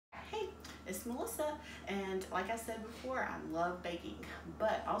It's Melissa, and like I said before, I love baking,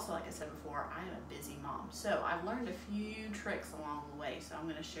 but also like I said before, I am a busy mom. So I've learned a few tricks along the way, so I'm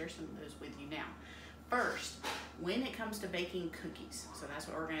gonna share some of those with you now. First, when it comes to baking cookies, so that's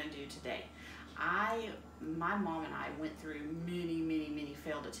what we're gonna do today. My mom and I went through many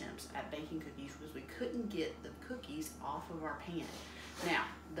failed attempts at baking cookies because we couldn't get the cookies off of our pan. Now,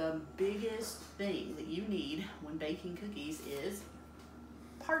 the biggest thing that you need when baking cookies is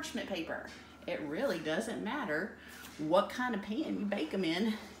parchment paper. It really doesn't matter what kind of pan you bake them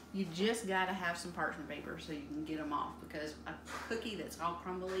in. You just gotta have some parchment paper so you can get them off, because a cookie that's all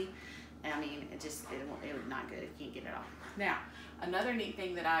crumbly, I mean, it was not good if you can't get it off. Now, another neat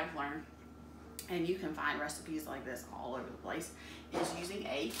thing that I've learned, and you can find recipes like this all over the place, is using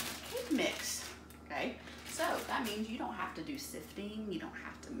a cake mix, okay? So that means you don't have to do sifting, you don't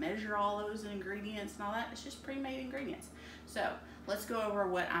have to measure all those ingredients and all that. It's just pre-made ingredients. So let's go over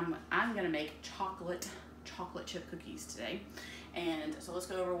what I'm gonna make chocolate chip cookies today. And so let's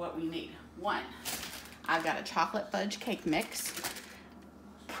go over what we need. One, I've got a chocolate fudge cake mix,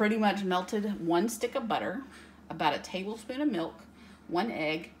 pretty much melted 1 stick of butter, about a tablespoon of milk, 1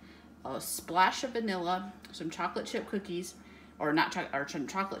 egg, a splash of vanilla, some chocolate chip cookies, or some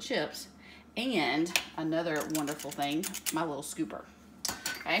chocolate chips, and another wonderful thing, my little scooper.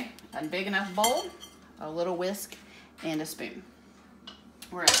 Okay, a big enough bowl, a little whisk, and a spoon.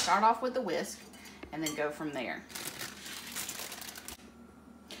 We're gonna start off with the whisk and then go from there.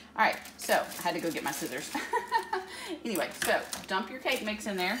 All right, so I had to go get my scissors. Anyway, so dump your cake mix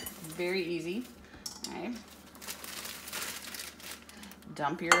in there, very easy. Okay.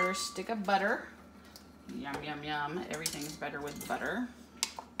 Dump your stick of butter. Yum, yum, yum. Everything's better with butter.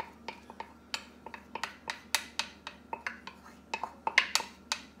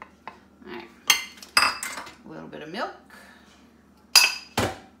 All right. A little bit of milk.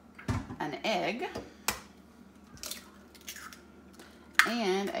 An egg.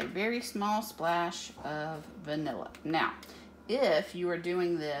 And a very small splash of vanilla. Now, if you are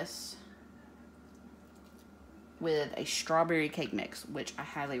doing this with a strawberry cake mix, which I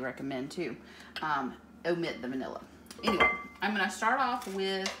highly recommend too, omit the vanilla. Anyway, I'm gonna start off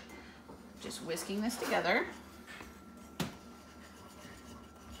with just whisking this together.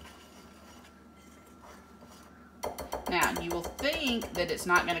 Now, you will think that it's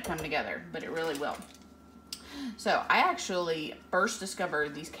not gonna come together, but it really will. So I actually first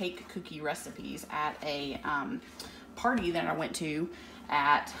discovered these cake cookie recipes at a party that I went to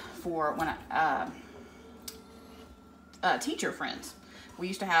for when teacher friends. We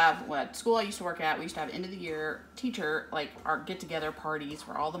used to have, what school I used to work at, we used to have end of the year teacher, like our get together parties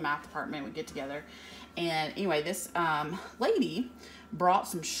where all the math department would get together. And anyway, this lady brought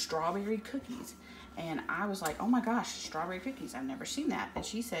some strawberry cookies. And I was like, oh my gosh, strawberry cookies, I've never seen that. And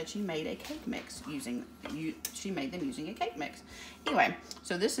she said she made a cake mix she made them using a cake mix. Anyway,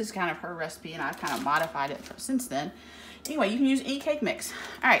 so this is kind of her recipe, and I've kind of modified it since then. Anyway, you can use any cake mix.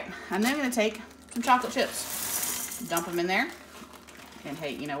 All right, I'm then gonna take some chocolate chips, dump them in there. And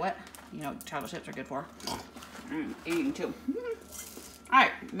hey, you know what? You know what chocolate chips are good for? Eating too. All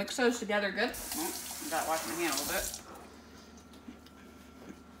right, mix those together good. Oh, I gotta wash my hand a little bit.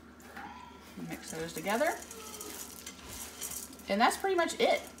 Mix those together. And that's pretty much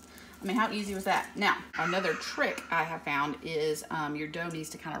it. I mean, how easy was that? Now, another trick I have found is your dough needs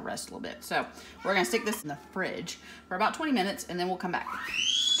to kind of rest a little bit. So we're gonna stick this in the fridge for about 20 minutes and then we'll come back.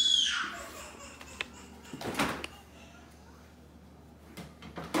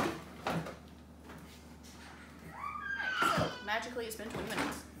 So magically it's been 20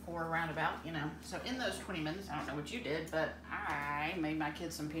 minutes or roundabout, you know. So in those 20 minutes, I don't know what you did, but I made my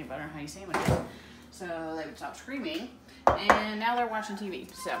kids some peanut butter and honey sandwiches so they would stop screaming. And now they're watching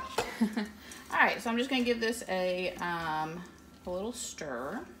TV. So, all right. So I'm just gonna give this a little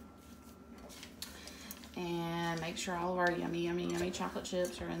stir and make sure all of our yummy chocolate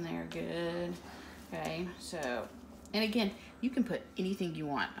chips are in there good. Okay. So, and again, you can put anything you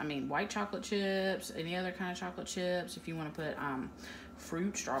want. I mean, white chocolate chips, any other kind of chocolate chips. If you want to put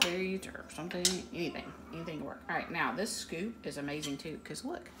fruit, strawberries, or something, anything will work. All right, now this scoop is amazing too, because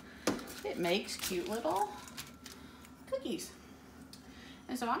look, it makes cute little cookies.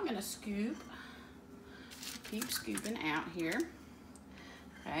 And so I'm gonna keep scooping out here.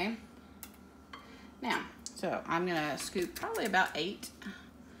 Okay. Now, so I'm gonna scoop probably about 8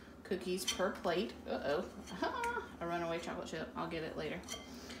 cookies per plate. Uh-oh, a runaway chocolate chip. I'll get it later.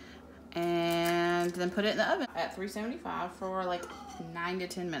 And then put it in the oven at 375 for like 9 to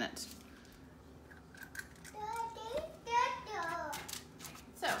 10 minutes.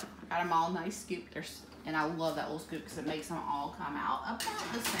 So, got them all nice scooped. And I love that little scoop because it makes them all come out about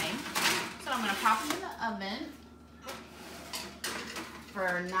the same. So I'm gonna pop them in the oven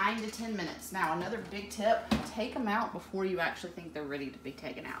for 9 to 10 minutes. Now, another big tip, take them out before you actually think they're ready to be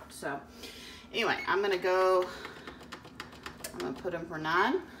taken out. So anyway, I'm gonna put them for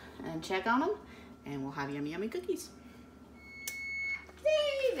 9 and check on them, and we'll have yummy, yummy cookies.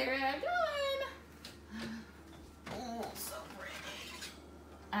 Yay, they're done. Oh, so pretty.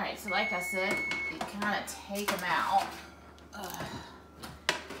 All right, so like I said, you kind of take them out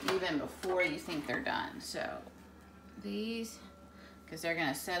even before you think they're done. So these, because they're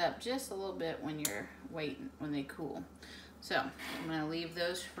gonna set up just a little bit when you're waiting, when they cool. So I'm gonna leave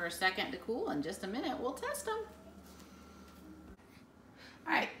those for a second to cool. In just a minute, we'll test them.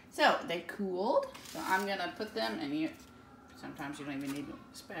 All right, so they cooled. So I'm gonna put them, and sometimes you don't even need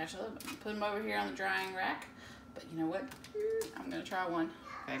a spatula, but put them over here on the drying rack. But you know what? I'm gonna try one.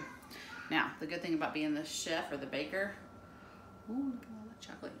 Okay. Now, the good thing about being the chef or the baker, ooh, look at all that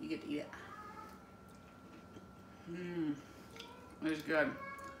chocolate. You get to eat it. Mmm. It's good.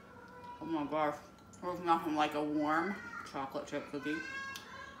 Oh my gosh. There's nothing like a warm chocolate chip cookie.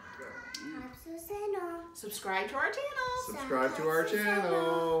 Subscribe to our channel. Subscribe to our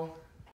channel.